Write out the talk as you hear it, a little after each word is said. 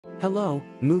Hello,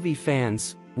 movie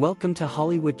fans, welcome to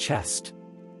Hollywood Chest.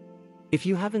 If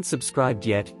you haven't subscribed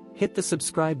yet, hit the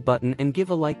subscribe button and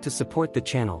give a like to support the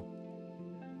channel.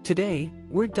 Today,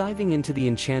 we're diving into the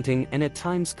enchanting and at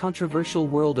times controversial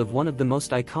world of one of the most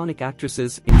iconic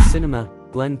actresses in cinema,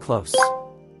 Glenn Close.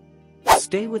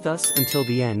 Stay with us until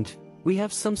the end. We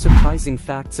have some surprising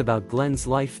facts about Glenn's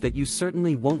life that you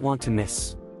certainly won't want to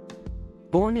miss.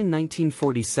 Born in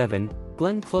 1947,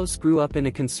 Glenn Close grew up in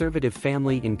a conservative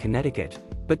family in Connecticut,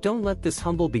 but don't let this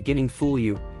humble beginning fool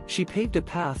you. She paved a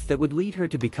path that would lead her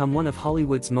to become one of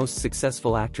Hollywood's most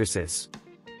successful actresses.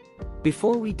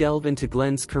 Before we delve into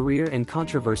Glenn's career and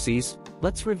controversies,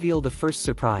 let's reveal the first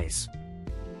surprise.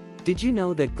 Did you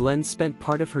know that Glenn spent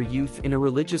part of her youth in a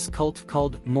religious cult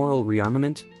called moral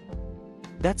rearmament?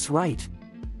 That's right.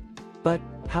 But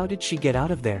how did she get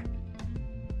out of there?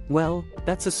 Well,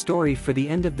 that's a story for the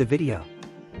end of the video.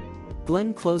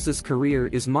 Glenn Close's career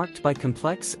is marked by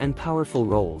complex and powerful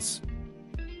roles.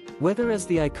 Whether as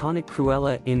the iconic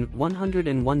Cruella in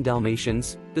 101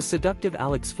 Dalmatians, the seductive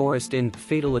Alex Forrest in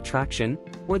Fatal Attraction,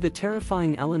 or the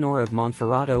terrifying Eleanor of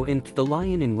Monferrato in The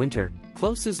Lion in Winter,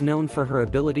 Close is known for her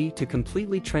ability to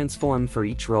completely transform for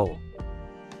each role.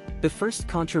 The first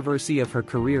controversy of her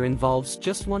career involves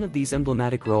just one of these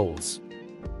emblematic roles.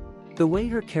 The way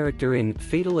her character in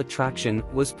Fatal Attraction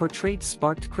was portrayed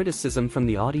sparked criticism from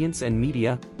the audience and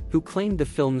media, who claimed the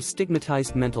film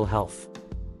stigmatized mental health.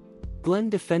 Glenn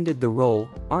defended the role,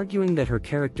 arguing that her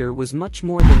character was much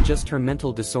more than just her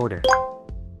mental disorder.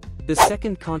 The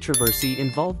second controversy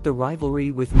involved the rivalry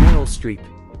with Meryl Streep.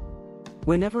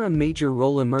 Whenever a major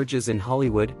role emerges in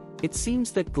Hollywood, it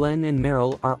seems that Glenn and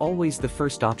Meryl are always the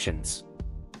first options.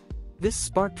 This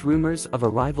sparked rumors of a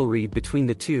rivalry between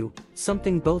the two,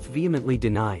 something both vehemently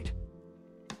denied.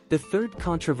 The third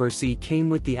controversy came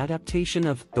with the adaptation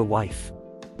of The Wife.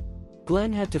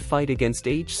 Glenn had to fight against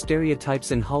age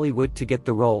stereotypes in Hollywood to get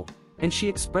the role, and she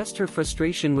expressed her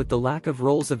frustration with the lack of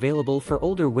roles available for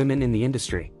older women in the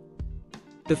industry.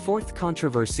 The fourth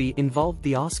controversy involved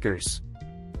the Oscars.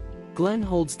 Glenn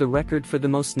holds the record for the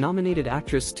most nominated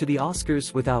actress to the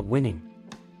Oscars without winning.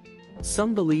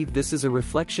 Some believe this is a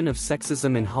reflection of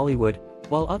sexism in Hollywood,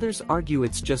 while others argue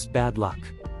it's just bad luck.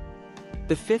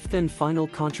 The fifth and final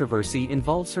controversy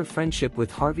involves her friendship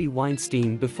with Harvey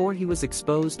Weinstein before he was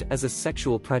exposed as a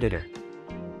sexual predator.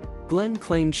 Glenn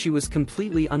claimed she was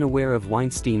completely unaware of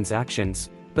Weinstein's actions,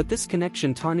 but this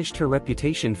connection tarnished her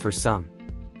reputation for some.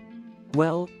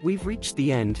 Well, we've reached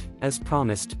the end. As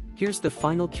promised, here's the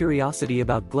final curiosity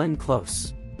about Glenn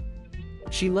Close.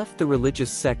 She left the religious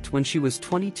sect when she was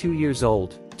 22 years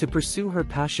old, to pursue her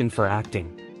passion for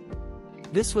acting.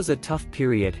 This was a tough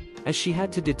period, as she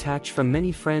had to detach from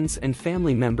many friends and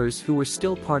family members who were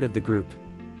still part of the group.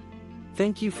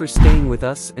 Thank you for staying with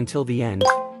us until the end,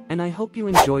 and I hope you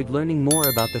enjoyed learning more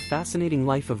about the fascinating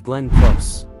life of Glenn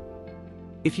Close.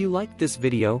 If you liked this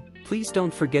video, please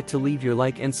don't forget to leave your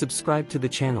like and subscribe to the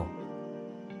channel.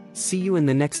 See you in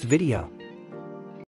the next video.